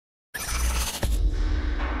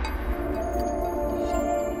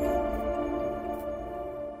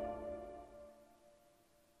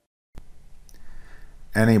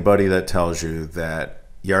anybody that tells you that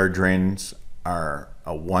yard drains are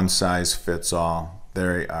a one-size-fits-all,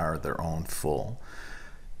 they are their own fool.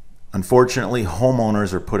 Unfortunately,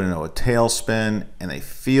 homeowners are put into a tailspin and they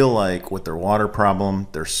feel like with their water problem,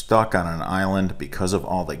 they're stuck on an island because of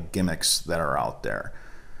all the gimmicks that are out there.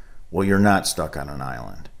 Well, you're not stuck on an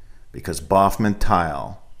island because Baughman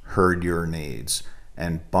Tile heard your needs,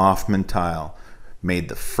 and Baughman Tile made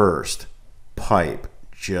the first pipe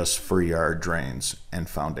just for yard drains and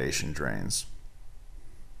foundation drains.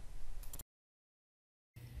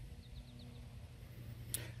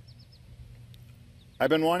 I've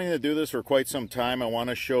been wanting to do this for quite some time. I want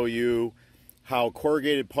to show you how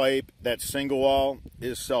corrugated pipe, that single wall,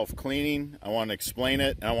 is self-cleaning. I want to explain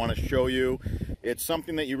it, and I want to show you. It's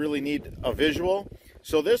something that you really need a visual.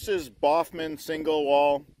 So this is Baughman single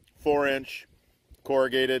wall, 4-inch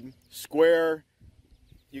corrugated, square.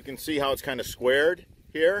 You can see how it's kind of squared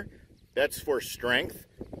here. That's for strength.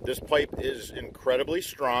 This pipe is incredibly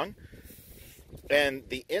strong, and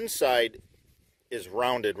the inside is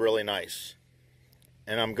rounded really nice.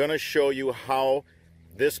 And I'm going to show you how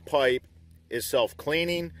this pipe is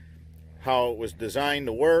self-cleaning, how it was designed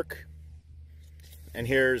to work. And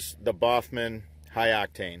here's the Baughman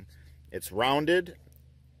High-octane. It's rounded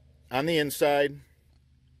on the inside,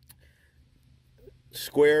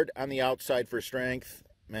 squared on the outside for strength.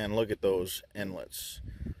 Man, look at those inlets.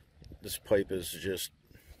 This pipe is just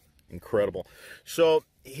incredible. So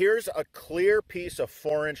here's a clear piece of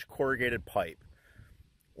 4-inch corrugated pipe.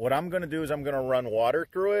 What I'm going to do is I'm going to run water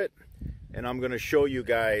through it, and I'm going to show you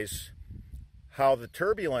guys how the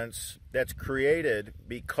turbulence that's created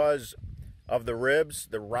because of the ribs,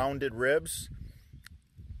 the rounded ribs,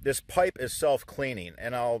 this pipe is self-cleaning.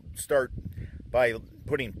 And I'll start by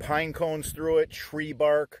putting pine cones through it, tree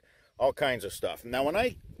bark, all kinds of stuff. Now when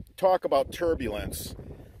I talk about turbulence,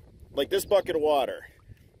 like this bucket of water,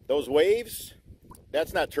 those waves,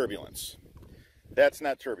 that's not turbulence. That's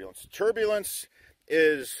not turbulence. Turbulence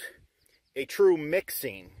is a true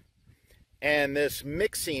mixing, and this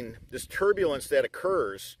mixing, this turbulence that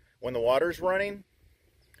occurs when the water's running,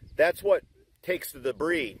 that's what takes the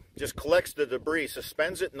debris, just collects the debris,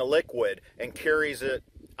 suspends it in the liquid, and carries it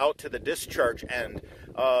out to the discharge end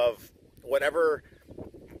of whatever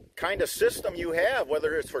kind of system you have,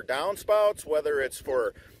 whether it's for downspouts, whether it's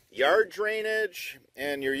for yard drainage,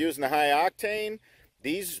 and you're using the high octane.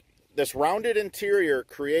 This rounded interior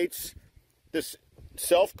creates this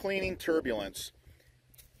self-cleaning turbulence,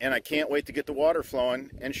 and I can't wait to get the water flowing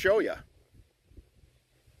and show you.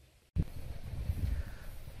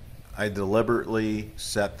 I deliberately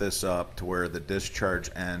set this up to where the discharge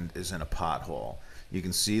end is in a pothole. You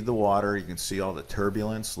can see the water, you can see all the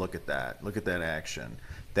turbulence. Look at that action.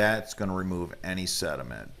 That's going to remove any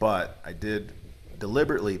sediment. But I did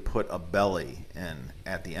deliberately put a belly in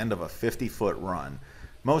at the end of a 50-foot run.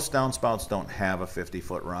 Most downspouts don't have a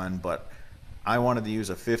 50-foot run, but I wanted to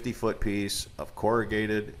use a 50-foot piece of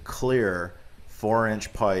corrugated, clear,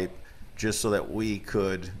 4-inch pipe just so that we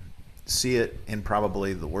could see it in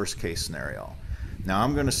probably the worst case scenario. Now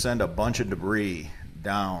I'm going to send a bunch of debris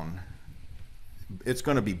down. It's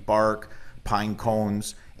going to be bark, pine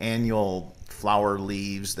cones, annual flower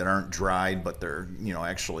leaves that aren't dried, but they're,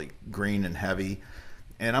 actually green and heavy.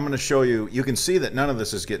 And I'm going to show you, you can see that none of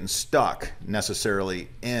this is getting stuck necessarily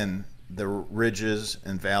in the ridges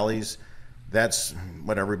and valleys. That's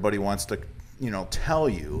what everybody wants to, tell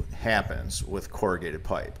you happens with corrugated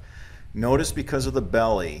pipe. Notice because of the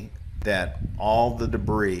belly that all the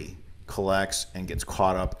debris collects and gets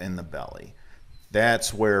caught up in the belly.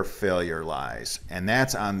 That's where failure lies, and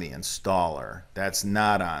that's on the installer. That's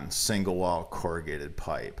not on single wall corrugated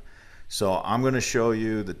pipe. So I'm going to show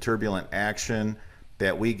you the turbulent action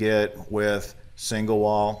that we get with single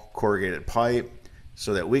wall corrugated pipe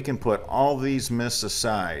so that we can put all these myths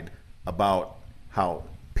aside about how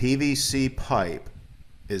PVC pipe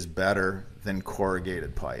is better than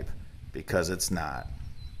corrugated pipe, because it's not.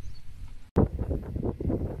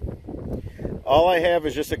 All I have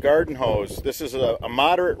is just a garden hose. This is a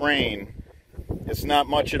moderate rain. It's not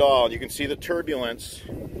much at all. You can see the turbulence.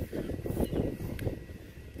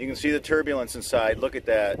 You can see the turbulence inside. Look at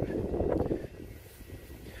that.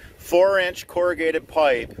 4-inch corrugated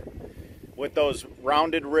pipe with those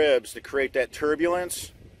rounded ribs to create that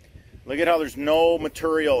turbulence. Look at how there's no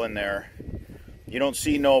material in there. You don't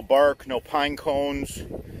see no bark, no pine cones,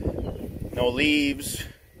 no leaves,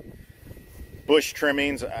 bush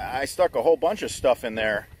trimmings. I stuck a whole bunch of stuff in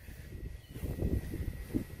there.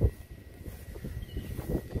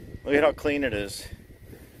 Look at how clean it is.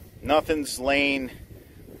 Nothing's laying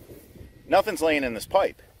in this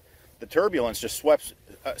pipe. The turbulence just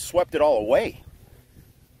swept it all away.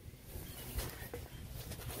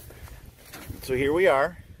 So here we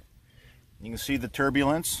are. You can see the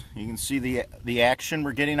turbulence. You can see the action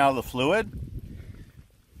we're getting out of the fluid.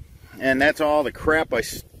 And that's all the crap I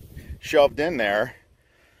shoved in there.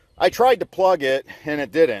 I tried to plug it and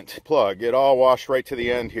it didn't plug. It all washed right to the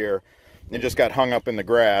end here. It just got hung up in the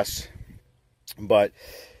grass. But,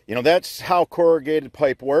 you know, that's how corrugated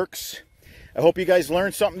pipe works. I hope you guys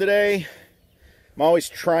learned something today. I'm always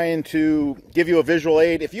trying to give you a visual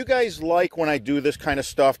aid. If you guys like when I do this kind of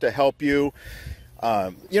stuff to help you,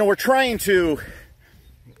 you know, we're trying to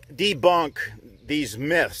debunk these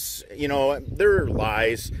myths. You know, they're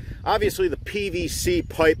lies. Obviously, the PVC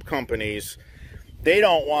pipe companies, they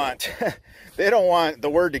don't want they don't want the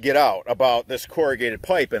word to get out about this corrugated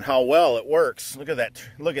pipe and how well it works. Look at that.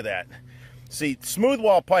 Look at that. See, smooth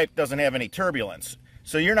wall pipe doesn't have any turbulence,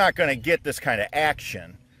 so you're not going to get this kind of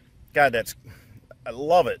action. God, I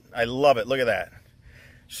love it. I love it. Look at that.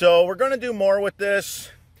 So we're going to do more with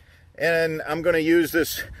this, and I'm going to use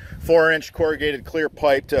this 4-inch corrugated clear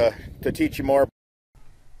pipe to teach you more.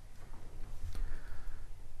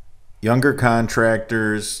 Younger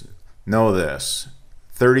contractors know this.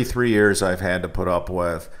 33 years I've had to put up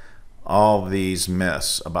with all these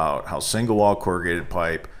myths about how single wall corrugated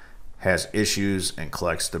pipe has issues and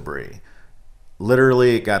collects debris.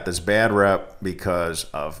 Literally, it got this bad rep because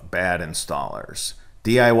of bad installers.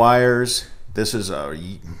 DIYers, this is a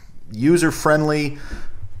user-friendly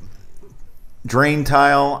drain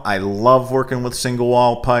tile. I love working with single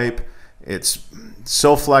wall pipe. It's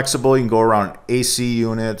so flexible. You can go around AC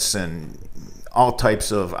units and all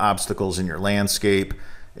types of obstacles in your landscape.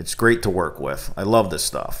 It's great to work with. I love this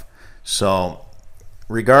stuff. So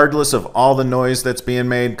regardless of all the noise that's being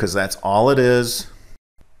made, because that's all it is,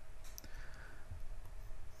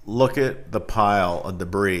 look at the pile of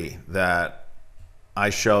debris that I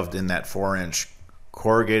shoved in that 4-inch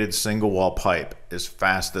corrugated single wall pipe as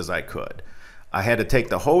fast as I could. I had to take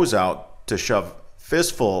the hose out to shove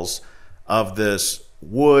fistfuls of this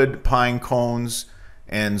wood, pine cones,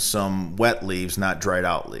 and some wet leaves, not dried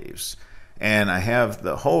out leaves. And I have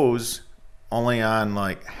the hose only on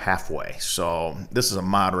like halfway. So this is a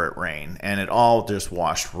moderate rain, and it all just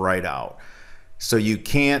washed right out. So you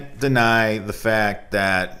can't deny the fact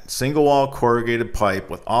that single wall corrugated pipe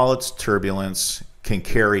with all its turbulence can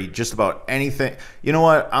carry just about anything. You know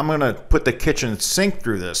what? I'm going to put the kitchen sink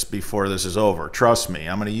through this before this is over. Trust me.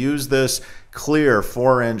 I'm going to use this clear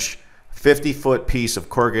 4-inch 50-foot piece of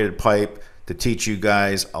corrugated pipe to teach you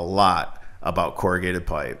guys a lot about corrugated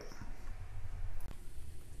pipe.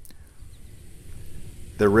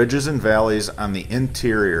 The ridges and valleys on the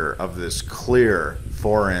interior of this clear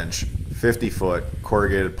 4-inch 50-foot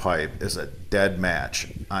corrugated pipe is a dead match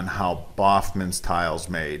on how Baughman's tile's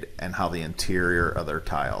made and how the interior of their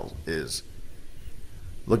tile is.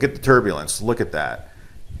 Look at the turbulence. Look at that.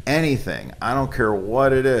 Anything, I don't care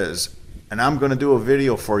what it is, and I'm going to do a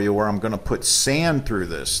video for you where I'm going to put sand through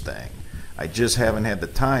this thing. I just haven't had the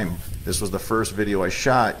time. This was the first video I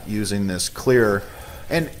shot using this clear,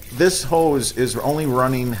 and this hose is only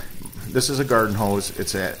running, this is a garden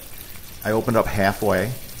hose. I opened up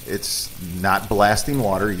halfway. It's not blasting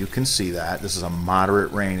water. You can see that. This is a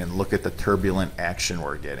moderate rain, and look at the turbulent action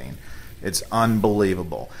we're getting. It's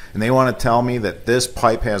unbelievable. And they want to tell me that this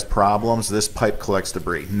pipe has problems, this pipe collects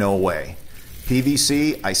debris. No way.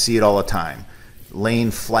 PVC, I see it all the time. Laying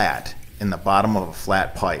flat in the bottom of a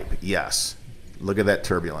flat pipe, yes. Look at that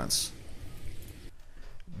turbulence.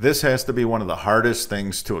 This has to be one of the hardest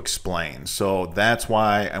things to explain. So that's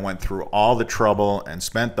why I went through all the trouble and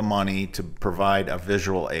spent the money to provide a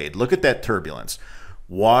visual aid. Look at that turbulence.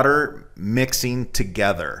 Water mixing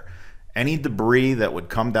together. Any debris that would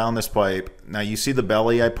come down this pipe. Now you see the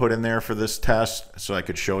belly I put in there for this test so I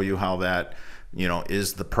could show you how that, you know,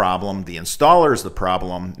 is the problem. The installer is the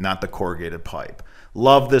problem, not the corrugated pipe.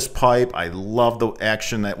 Love this pipe. I love the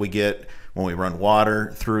action that we get when we run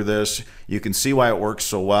water through this. You can see why it works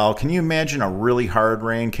so well. Can you imagine a really hard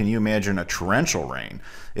rain? Can you imagine a torrential rain?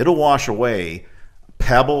 It'll wash away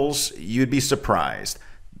pebbles. You'd be surprised.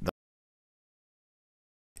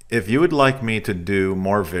 If you would like me to do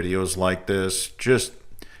more videos like this, just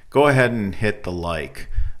go ahead and hit the like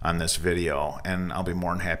on this video and I'll be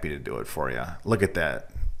more than happy to do it for you. Look at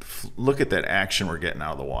that. Look at that action we're getting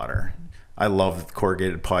out of the water. I love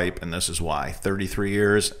corrugated pipe, and this is why. 33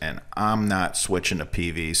 years, and I'm not switching to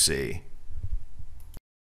PVC.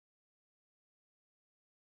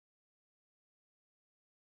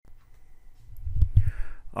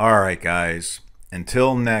 All right, guys.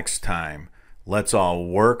 Until next time, let's all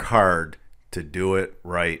work hard to do it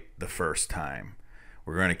right the first time.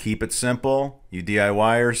 We're going to keep it simple. You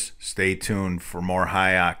DIYers, stay tuned for more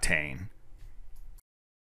high octane.